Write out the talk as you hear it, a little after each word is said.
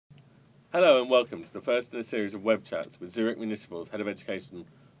Hello and welcome to the first in a series of web chats with Zurich Municipal's Head of Education,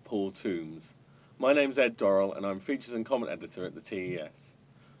 Paul Toombs. My name's Ed Dorrell and I'm Features and Comment Editor at the TES.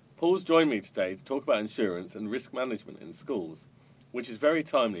 Paul's joined me today to talk about insurance and risk management in schools, which is very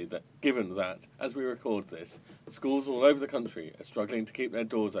timely given that, as we record this, schools all over the country are struggling to keep their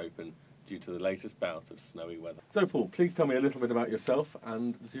doors open due to the latest bout of snowy weather. So Paul, please tell me a little bit about yourself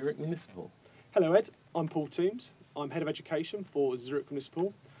and Zurich Municipal. Hello Ed, I'm Paul Toombs. I'm Head of Education for Zurich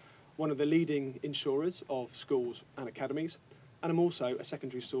Municipal, one of the leading insurers of schools and academies, and I'm also a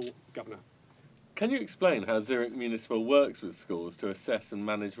secondary school governor. Can you explain how Zurich Municipal works with schools to assess and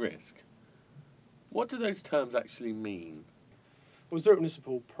manage risk? What do those terms actually mean? Well, Zurich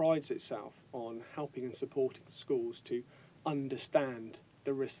Municipal prides itself on helping and supporting schools to understand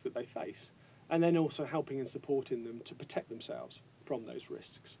the risks that they face, and then also helping and supporting them to protect themselves from those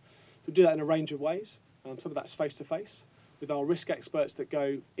risks. We do that in a range of ways. Some of that's face-to-face, with our risk experts that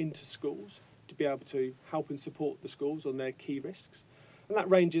go into schools to be able to help and support the schools on their key risks. And that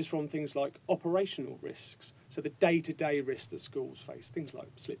ranges from things like operational risks, so the day-to-day risks that schools face, things like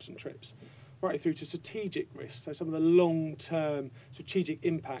slips and trips, right through to strategic risks, so some of the long-term strategic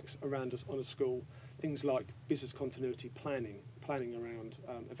impacts around us on a school, things like business continuity planning around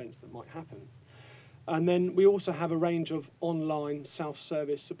events that might happen. And then we also have a range of online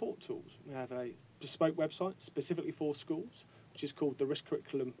self-service support tools. We have a bespoke website specifically for schools, which is called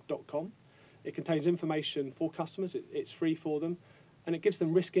theriskcurriculum.com. It contains information for customers, it's free for them, and it gives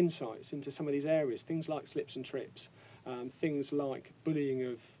them risk insights into some of these areas, things like slips and trips, things like bullying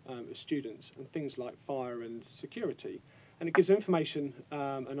of students, and things like fire and security. And it gives them information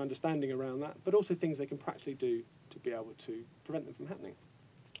and understanding around that, but also things they can practically do to be able to prevent them from happening.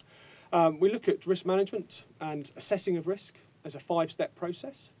 We look at risk management and assessing of risk as a 5-step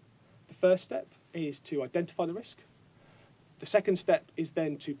process. The first step is to identify the risk. The second step is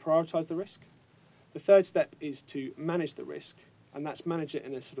then to prioritise the risk. The third step is to manage the risk, and that's manage it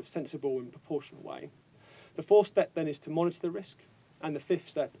in a sort of sensible and proportional way. The fourth step then is to monitor the risk, and the fifth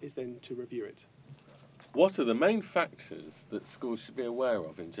step is then to review it. What are the main factors that schools should be aware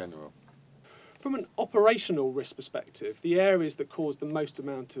of in general? From an operational risk perspective, the areas that cause the most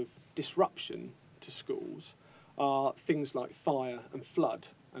amount of disruption to schools are things like fire and flood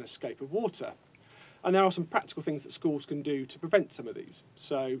and escape of water. And there are some practical things that schools can do to prevent some of these.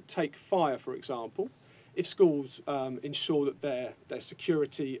 So take fire, for example. If schools ensure that their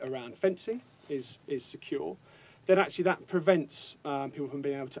security around fencing is secure, then actually that prevents people from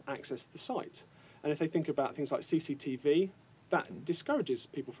being able to access the site. And if they think about things like CCTV, that discourages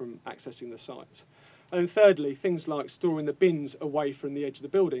people from accessing the site. And then thirdly, things like storing the bins away from the edge of the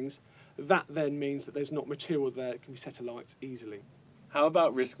buildings, that then means that there's not material there that can be set alight easily. How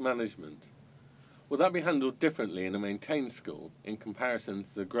about risk management? Will that be handled differently in a maintained school in comparison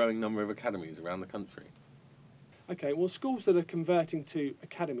to the growing number of academies around the country? Okay, well, schools that are converting to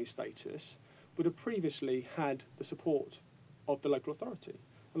academy status would have previously had the support of the local authority.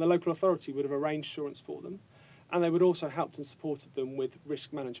 And the local authority would have arranged insurance for them, and they would also helped and supported them with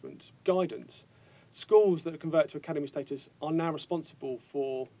risk management guidance. Schools that convert to academy status are now responsible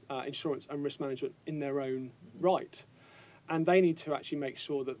for insurance and risk management in their own right. And they need to actually make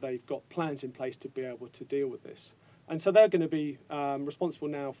sure that they've got plans in place to be able to deal with this. And so they're going to be responsible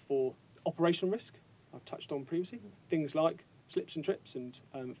now for operational risk, I've touched on previously, things like slips and trips and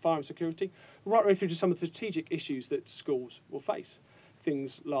fire and security, right the way through to some of the strategic issues that schools will face.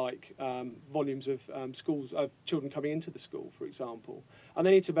 Things like volumes of children coming into the school, for example. And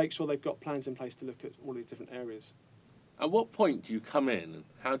they need to make sure they've got plans in place to look at all these different areas. At what point do you come in and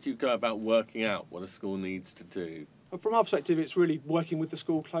how do you go about working out what a school needs to do? And from our perspective, it's really working with the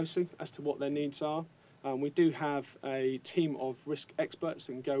school closely as to what their needs are. We do have a team of risk experts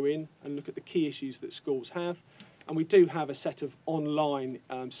that can go in and look at the key issues that schools have. And we do have a set of online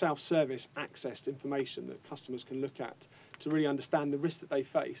self-service accessed information that customers can look at to really understand the risks that they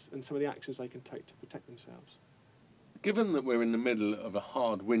face and some of the actions they can take to protect themselves. Given that we're in the middle of a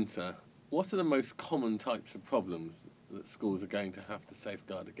hard winter, what are the most common types of problems that schools are going to have to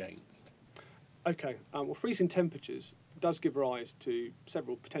safeguard against? Okay, well, freezing temperatures does give rise to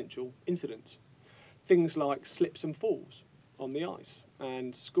several potential incidents. Things like slips and falls on the ice,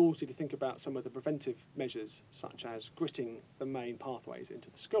 and schools need to think about some of the preventive measures, such as gritting the main pathways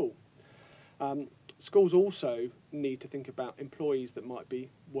into the school. Schools also need to think about employees that might be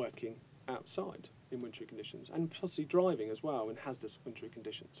working outside in wintry conditions, and possibly driving as well in hazardous wintry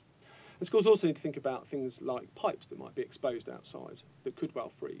conditions. And schools also need to think about things like pipes that might be exposed outside that could well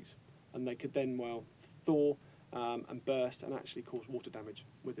freeze, and they could then well thaw and burst and actually cause water damage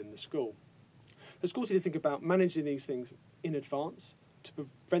within the school. The schools need to think about managing these things in advance to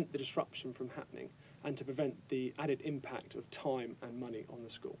prevent the disruption from happening and to prevent the added impact of time and money on the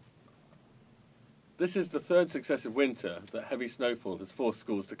school. This is the third successive winter that heavy snowfall has forced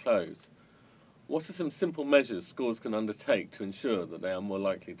schools to close. What are some simple measures schools can undertake to ensure that they are more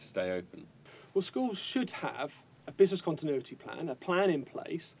likely to stay open? Well, schools should have a business continuity plan, a plan in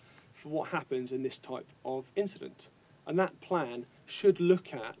place for what happens in this type of incident. And that plan should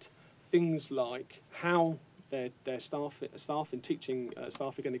look at things like how their staff and teaching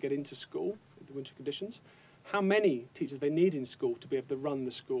staff are going to get into school in the winter conditions, how many teachers they need in school to be able to run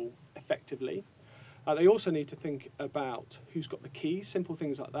the school effectively. They also need to think about who's got the keys, simple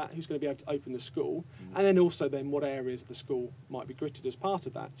things like that, who's going to be able to open the school, and then also then what areas of the school might be gritted as part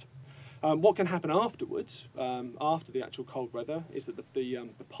of that. What can happen afterwards, after the actual cold weather, is that the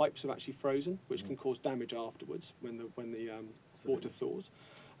pipes have actually frozen, which can cause damage afterwards when the water thaws.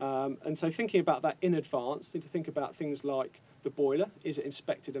 And so thinking about that in advance, need to think about things like the boiler. Is it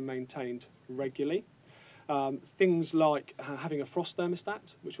inspected and maintained regularly? Things like having a frost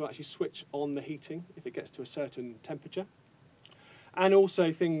thermostat, which will actually switch on the heating if it gets to a certain temperature. And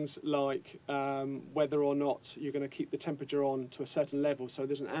also things like whether or not you're going to keep the temperature on to a certain level, so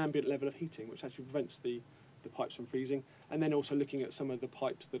there's an ambient level of heating, which actually prevents the pipes from freezing. And then also looking at some of the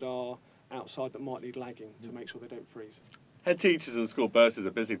pipes that are outside that might need lagging to make sure they don't freeze. Head teachers and school bursars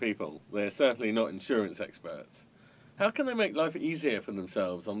are busy people. They are certainly not insurance experts. How can they make life easier for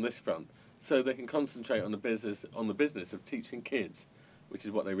themselves on this front so they can concentrate on the business of teaching kids, which is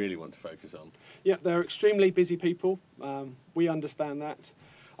what they really want to focus on? Yeah, they're extremely busy people. We understand that.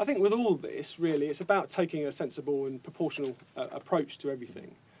 I think with all this, really, it's about taking a sensible and proportional approach to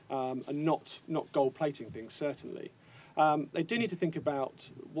everything, and not gold plating things, certainly. They do need to think about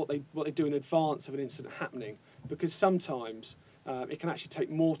what they do in advance of an incident happening, because sometimes it can actually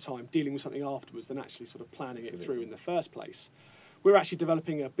take more time dealing with something afterwards than actually sort of planning it through in the first place. We're actually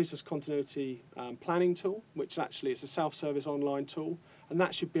developing a business continuity planning tool, which actually is a self-service online tool, and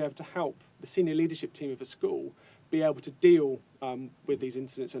that should be able to help the senior leadership team of a school be able to deal with these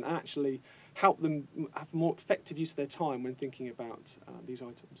incidents and actually help them have more effective use of their time when thinking about these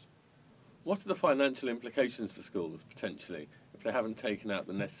items. What are the financial implications for schools, potentially, if they haven't taken out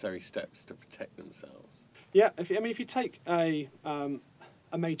the necessary steps to protect themselves? Yeah, if you take a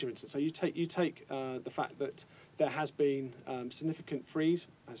major instance, so you take the fact that there has been significant freeze,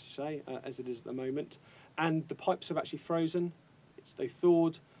 as you say, as it is at the moment, and the pipes have actually frozen. They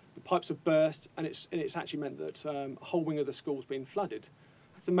thawed, the pipes have burst, and it's actually meant that a whole wing of the school's been flooded.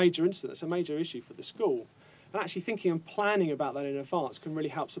 That's a major incident. That's a major issue for the school. And actually thinking and planning about that in advance can really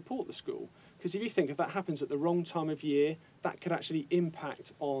help support the school. Because if you think if that happens at the wrong time of year, that could actually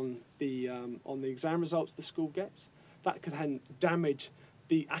impact on the exam results the school gets. That could then damage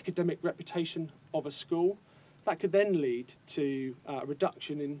the academic reputation of a school. That could then lead to a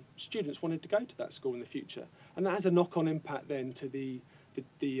reduction in students wanting to go to that school in the future. And that has a knock-on impact then to the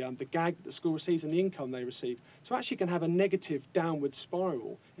gag that the school receives and the income they receive. So actually can have a negative downward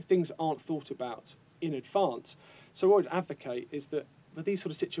spiral if things aren't thought about in advance. So what I'd advocate is that for these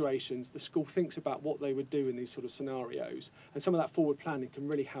sort of situations, the school thinks about what they would do in these sort of scenarios, and some of that forward planning can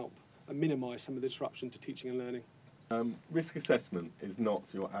really help and minimise some of the disruption to teaching and learning. Risk assessment is not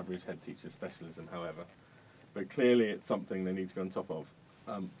your average head teacher specialism, however, but clearly it's something they need to be on top of.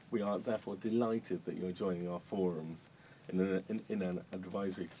 We are therefore delighted that you're joining our forums in an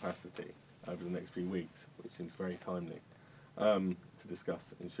advisory capacity over the next few weeks, which seems very timely, to discuss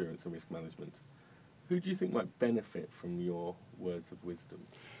insurance and risk management. Who do you think might benefit from your words of wisdom?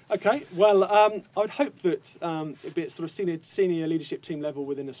 Okay, well, I would hope that it'd be at sort of senior leadership team level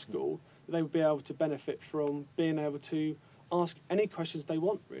within a school, that they would be able to benefit from being able to ask any questions they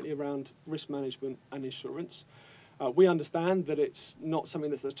want, really, around risk management and insurance. We understand that it's not something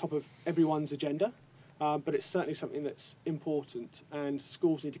that's at the top of everyone's agenda, but it's certainly something that's important, and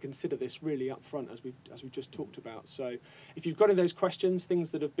schools need to consider this really up front, as we've just talked about. So if you've got any of those questions,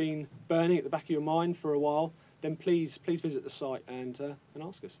 things that have been burning at the back of your mind for a while, then please visit the site and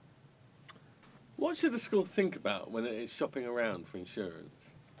ask us. What should a school think about when it is shopping around for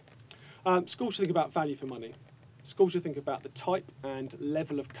insurance? Schools should think about value for money. Schools should think about the type and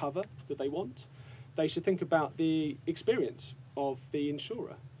level of cover that they want. They should think about the experience of the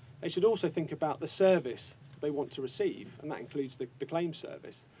insurer. They should also think about the service they want to receive, and that includes the claim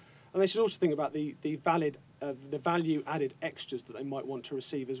service. And they should also think about the value-added extras that they might want to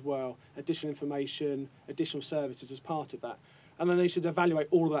receive as well, additional information, additional services as part of that. And then they should evaluate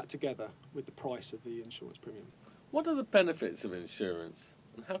all of that together with the price of the insurance premium. What are the benefits of insurance,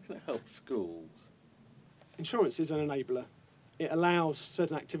 and how can it help schools? Insurance is an enabler. It allows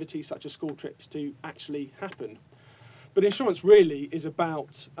certain activities such as school trips to actually happen. But insurance really is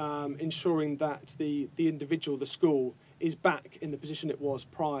about ensuring that the individual, the school, is back in the position it was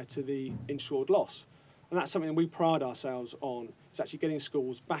prior to the insured loss. And that's something that we pride ourselves on. It's actually getting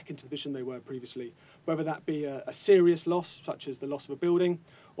schools back into the position they were previously, whether that be a serious loss, such as the loss of a building,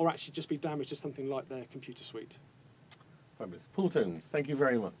 or actually just be damage to something like their computer suite. Fabulous. Paul Toombs, thank you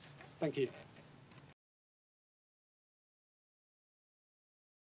very much. Thank you.